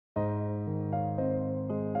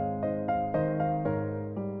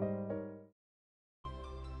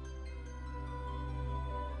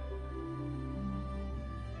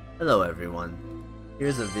Hello everyone,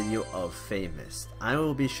 here's a video of Famous. I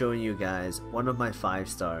will be showing you guys one of my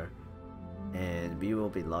 5-star and we will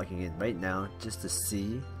be logging in right now just to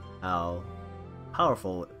see how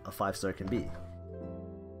powerful a 5-star can be.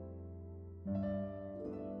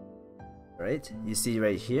 Alright, you see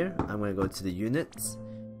right here, I'm going to go to the units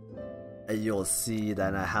and you'll see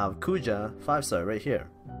that I have Kuja 5-star right here.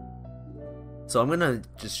 So I'm gonna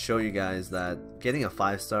just show you guys that getting a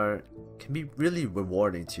 5-star can be really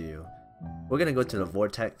rewarding to you. We're gonna go to the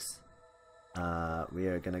Vortex. We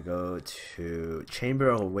are gonna go to Chamber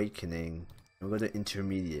of Awakening. And we'll go to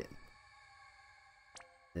Intermediate.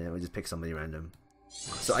 And we just pick somebody random.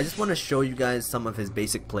 So I just want to show you guys some of his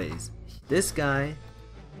basic plays. This guy,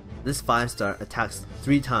 this 5-star attacks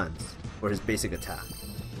 3 times for his basic attack.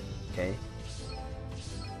 Okay?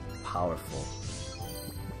 Powerful.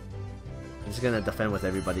 I'm just gonna defend with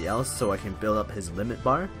everybody else so I can build up his limit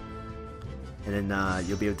bar, and then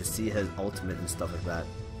you'll be able to see his ultimate and stuff like that.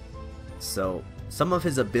 So some of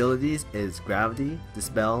his abilities is Gravity,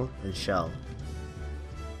 Dispel, and Shell.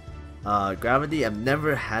 Gravity, I've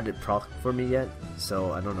never had it proc for me yet,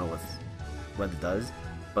 so I don't know what it does.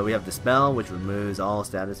 But we have Dispel, which removes all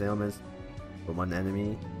status ailments for one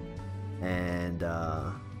enemy, and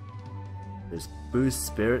there's Boost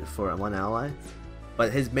Spirit for one ally.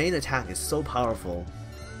 But his main attack is so powerful,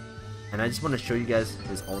 and I just want to show you guys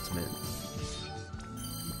his ultimate.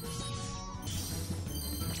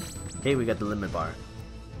 Okay, we got the limit bar.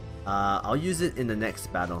 I'll use it in the next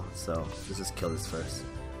battle, so let's just kill this first.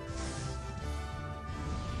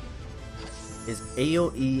 His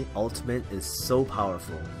AoE ultimate is so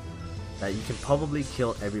powerful that you can probably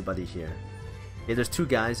kill everybody here. Okay, there's 2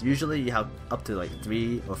 guys. Usually you have up to like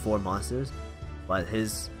 3 or 4 monsters, but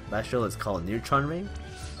his special is called Neutron Ring,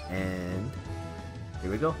 and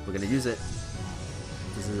here we go. We're gonna use it.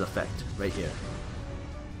 This is his effect right here.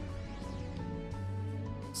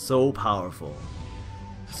 So powerful,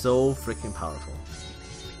 so freaking powerful.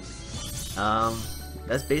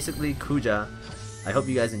 That's basically Kuja. I hope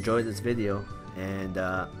you guys enjoyed this video, and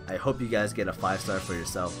I hope you guys get a 5-star for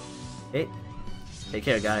yourself. Hey, take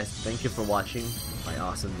care guys. Thank you for watching my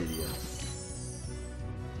awesome video.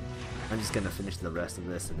 I'm just gonna finish the rest of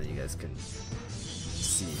this and then you guys can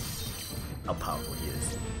see how powerful he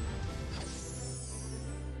is.